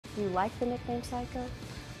Do you like the nickname Psycho?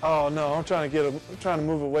 Oh no, I'm trying to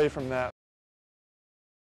move away from that.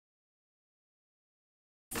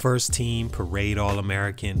 First team Parade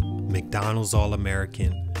All-American, McDonald's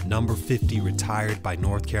All-American, number 50 retired by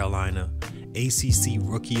North Carolina, ACC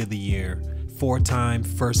Rookie of the Year, 4-time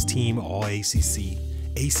first team All-ACC,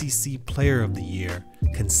 ACC Player of the Year,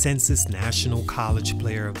 Consensus National College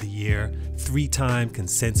Player of the Year, 3-time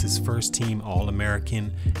Consensus First Team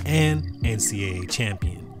All-American, and NCAA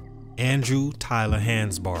Champion. Andrew Tyler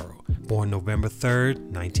HANSBROUGH, born November 3rd,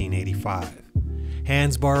 1985.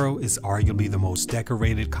 HANSBROUGH is arguably the most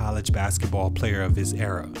decorated college basketball player of his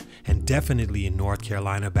era, and definitely in North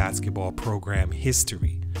Carolina basketball program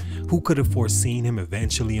history. Who could have foreseen him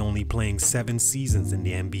eventually only playing 7 seasons in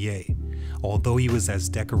the NBA? Although he was as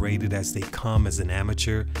decorated as they come as an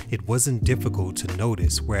amateur, it wasn't difficult to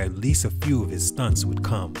notice where at least a few of his stunts would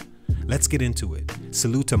come. Let's get into it.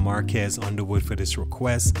 Salute to Marquez Underwood for this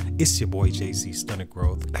request. It's your boy JC Stunted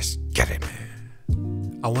Growth. Let's get it,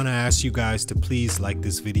 man. I want to ask you guys to please like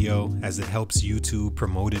this video as it helps YouTube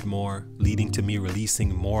promote it more, leading to me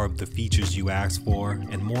releasing more of the features you asked for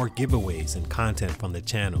and more giveaways and content from the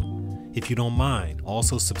channel. If you don't mind,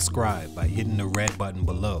 also subscribe by hitting the red button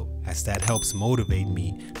below, as that helps motivate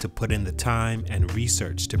me to put in the time and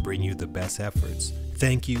research to bring you the best efforts.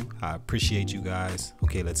 Thank you, I appreciate you guys.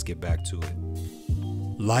 Okay, let's get back to it.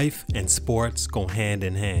 Life and sports go hand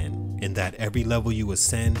in hand, in that every level you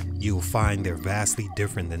ascend, you'll find they're vastly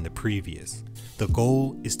different than the previous. The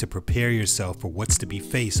goal is to prepare yourself for what's to be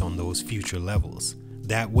faced on those future levels.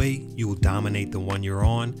 That way, you will dominate the one you're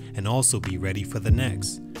on and also be ready for the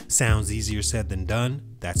next. Sounds easier said than done?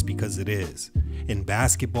 That's because it is. In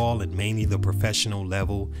basketball and mainly the professional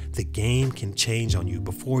level, the game can change on you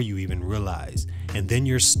before you even realize, and then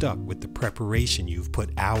you're stuck with the preparation you've put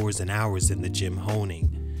hours and hours in the gym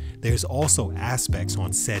honing. There's also aspects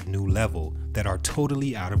on said new level that are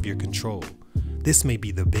totally out of your control. This may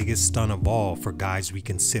be the biggest stunt of all for guys we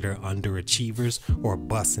consider underachievers or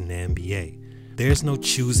busts in the NBA. There's no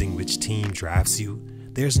choosing which team drafts you.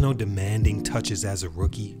 There's no demanding touches as a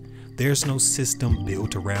rookie. There's no system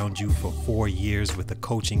built around you for 4 years with a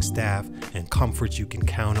coaching staff and comfort you can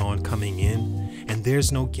count on coming in. And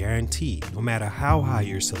there's no guarantee, no matter how high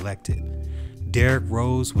you're selected. Derrick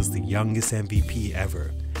Rose was the youngest MVP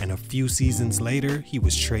ever, and a few seasons later, he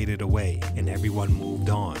was traded away and everyone moved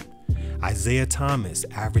on. Isaiah Thomas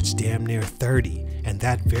averaged damn near 30, and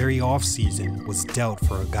that very offseason was dealt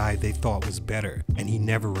for a guy they thought was better, and he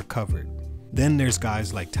never recovered. Then there's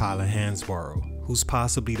guys like Tyler HANSBROUGH, who's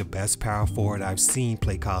possibly the best power forward I've seen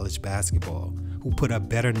play college basketball, who put up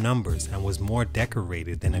better numbers and was more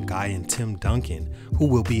decorated than a guy in Tim Duncan, who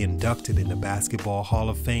will be inducted in the Basketball Hall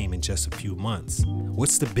of Fame in just a few months.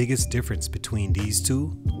 What's the biggest difference between these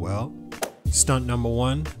two? Well, stunt number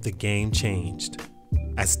 1, the game changed.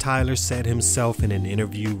 As Tyler said himself in an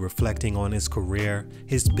interview reflecting on his career,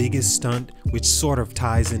 his biggest stunt, which sort of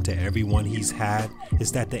ties into everyone he's had,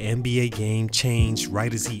 is that the NBA game changed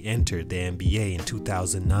right as he entered the NBA in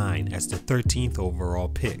 2009 as the 13th overall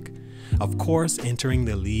pick. Of course, entering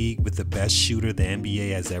the league with the best shooter the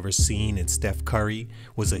NBA has ever seen in Steph Curry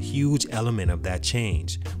was a huge element of that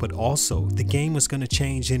change, but also the game was going to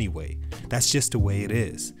change anyway. That's just the way it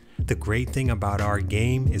is. The great thing about our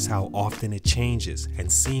game is how often it changes,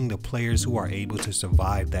 and seeing the players who are able to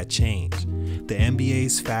survive that change. The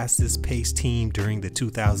NBA's fastest paced team during the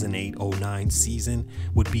 2008-09 season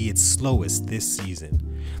would be its slowest this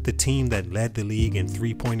season. The team that led the league in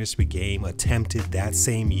 3-pointers per game attempted that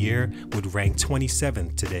same year would rank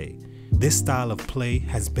 27th today. This style of play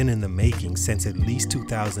has been in the making since at least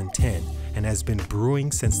 2010 and has been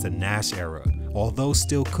brewing since the Nash era, although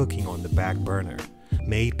still cooking on the back burner.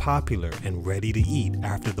 Made popular and ready to eat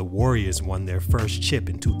after the Warriors won their first chip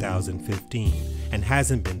in 2015 and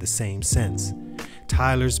hasn't been the same since.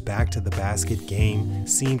 Tyler's back to the basket game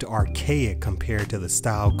seemed archaic compared to the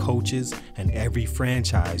style coaches and every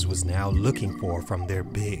franchise was now looking for from their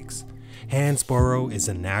bigs. HANSBROUGH is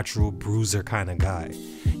a natural bruiser kind of guy.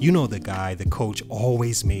 You know, the guy the coach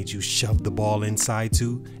always made you shove the ball inside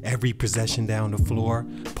to every possession down the floor.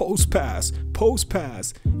 Post pass,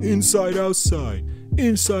 inside outside,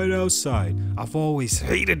 inside outside. I've always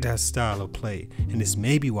hated that style of play, and it's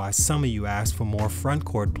maybe why some of you ask for more front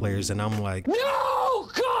court players and I'm like, no,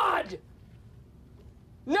 God!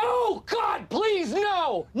 No, God, please,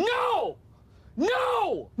 no! No!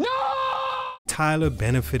 No! No! Tyler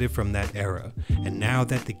benefited from that era, and now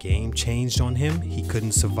that the game changed on him, he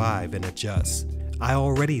couldn't survive and adjust. I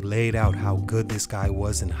already laid out how good this guy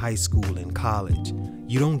was in high school and college.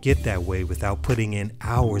 You don't get that way without putting in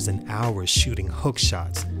hours and hours shooting hook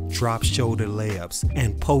shots, drop shoulder layups,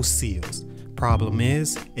 and post seals. Problem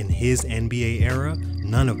is, in his NBA era,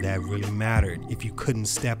 none of that really mattered if you couldn't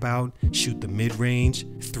step out, shoot the mid-range,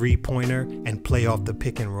 three-pointer, and play off the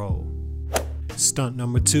pick and roll. Stunt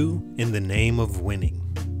number 2, in the name of winning.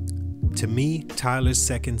 To me, Tyler's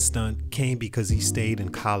second stunt came because he stayed in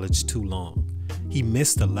college too long. He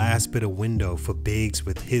missed the last bit of window for bigs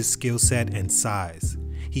with his skill set and size.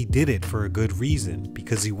 He did it for a good reason,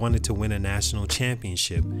 because he wanted to win a national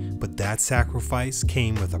championship, but that sacrifice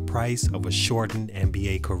came with a price of a shortened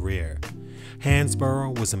NBA career.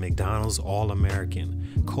 HANSBROUGH was a McDonald's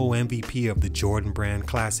All-American, co-MVP of the Jordan Brand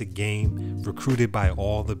Classic game, recruited by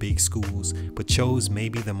all the big schools, but chose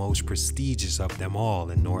maybe the most prestigious of them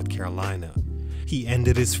all in North Carolina. He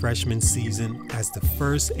ended his freshman season as the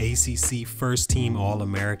first ACC first-team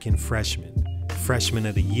All-American freshman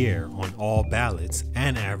of the year on all ballots,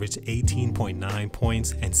 and averaged 18.9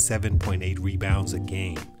 points and 7.8 rebounds a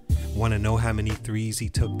game. Want to know how many threes he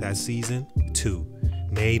took that season? 2.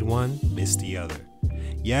 Made one, missed the other.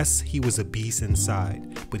 Yes, he was a beast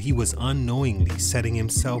inside, but he was unknowingly setting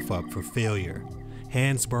himself up for failure.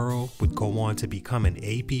 HANSBROUGH would go on to become an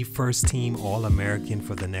AP First Team All-American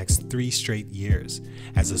for the next 3 straight years.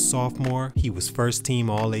 As a sophomore, he was First Team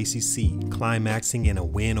All-ACC, climaxing in a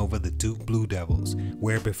win over the Duke Blue Devils,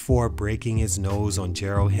 where before breaking his nose on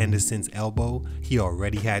Gerald Henderson's elbow, he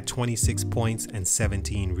already had 26 points and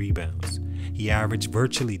 17 rebounds. He averaged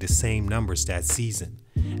virtually the same numbers that season.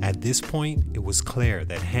 At this point, it was clear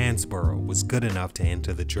that HANSBROUGH was good enough to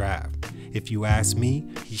enter the draft. If you ask me,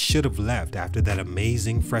 he should have left after that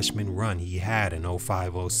amazing freshman run he had in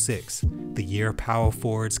 05-06, the year power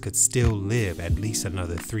forwards could still live at least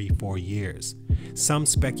another 3-4 years. Some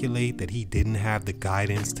speculate that he didn't have the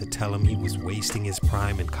guidance to tell him he was wasting his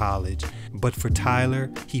prime in college, but for Tyler,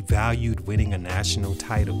 he valued winning a national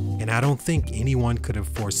title, and I don't think anyone could have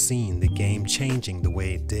foreseen the game changing the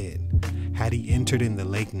way it did. Had he entered in the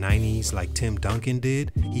late 90s like Tim Duncan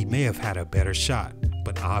did, he may have had a better shot,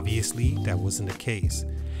 but obviously that wasn't the case.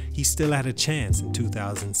 He still had a chance in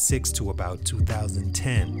 2006 to about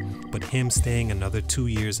 2010, but him staying another 2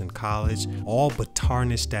 years in college all but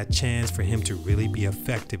tarnished that chance for him to really be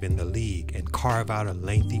effective in the league and carve out a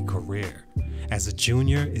lengthy career. As a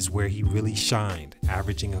junior is where he really shined,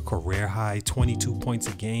 averaging a career-high 22 points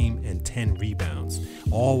a game and 10 rebounds,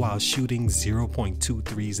 all while shooting 0.2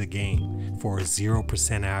 threes a game for a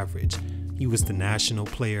 0% average. He was the National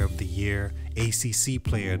Player of the Year, ACC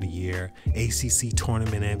Player of the Year, ACC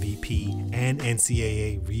Tournament MVP, and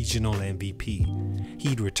NCAA Regional MVP.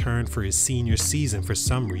 He'd return for his senior season for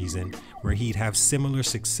some reason, where he'd have similar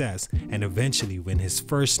success and eventually win his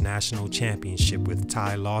first national championship with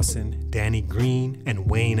Ty Lawson, Danny Green, and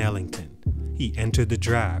Wayne Ellington. He entered the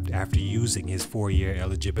draft after using his 4-year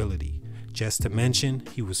eligibility. Just to mention,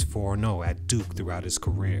 he was 4-0 at Duke throughout his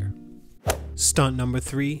career. Stunt number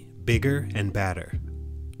 3. Bigger and badder.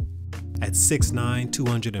 At 6'9",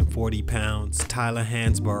 240 pounds, Tyler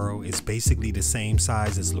HANSBROUGH is basically the same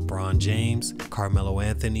size as LeBron James, Carmelo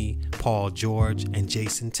Anthony, Paul George, and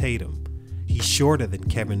Jason Tatum. He's shorter than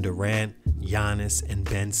Kevin Durant, Giannis, and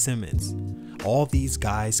Ben Simmons. All these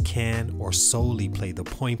guys can or solely play the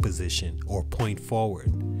point position or point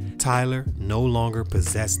forward. Tyler no longer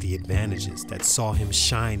possessed the advantages that saw him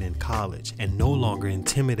shine in college and no longer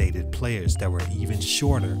intimidated players that were even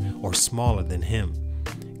shorter or smaller than him.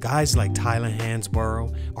 Guys like Tyler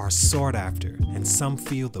HANSBROUGH are sought after, and some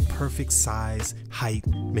feel the perfect size, height,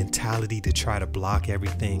 mentality to try to block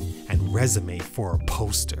everything and resume for a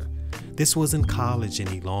poster. This wasn't college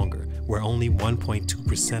any longer, where only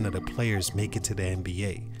 1.2% of the players make it to the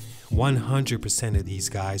NBA. 100% of these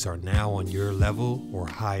guys are now on your level or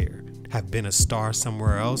higher, have been a star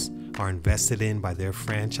somewhere else, are invested in by their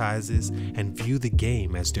franchises, and view the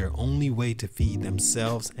game as their only way to feed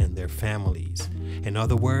themselves and their families. In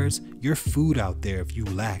other words, you're food out there if you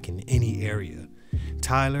lack in any area.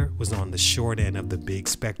 Tyler was on the short end of the big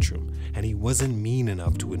spectrum, and he wasn't mean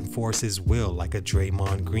enough to enforce his will like a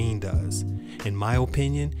Draymond Green does. In my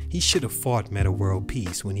opinion, he should have fought Meta World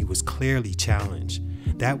Peace when he was clearly challenged.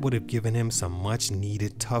 That would have given him some much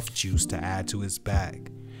needed tough juice to add to his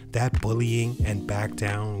bag. That bullying and back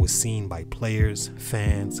down was seen by players,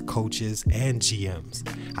 fans, coaches, and GMs.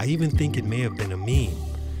 I even think it may have been a meme.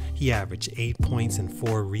 He averaged 8 points and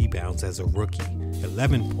 4 rebounds as a rookie,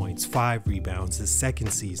 11 points, 5 rebounds his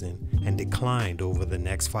second season, and declined over the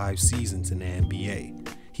next 5 seasons in the NBA.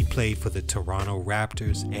 He played for the Toronto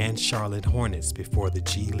Raptors and Charlotte Hornets before the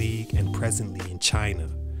G League and presently in China.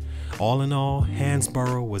 All in all,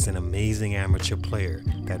 HANSBROUGH was an amazing amateur player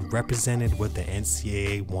that represented what the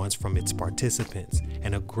NCAA wants from its participants,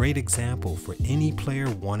 and a great example for any player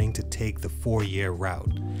wanting to take the 4-year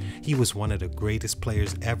route. He was one of the greatest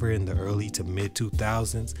players ever in the early to mid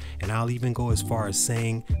 2000s, and I'll even go as far as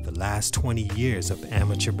saying the last 20 years of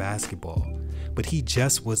amateur basketball. But he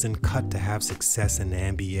just wasn't cut to have success in the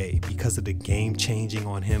NBA because of the game changing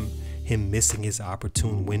on him missing his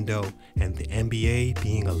opportune window, and the NBA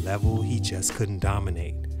being a level he just couldn't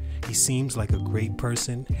dominate. He seems like a great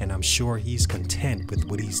person, and I'm sure he's content with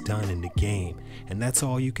what he's done in the game, and that's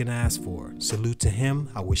all you can ask for. Salute to him.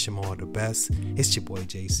 I wish him all the best. It's your boy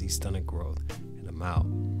JC Stunted Growth, and I'm out.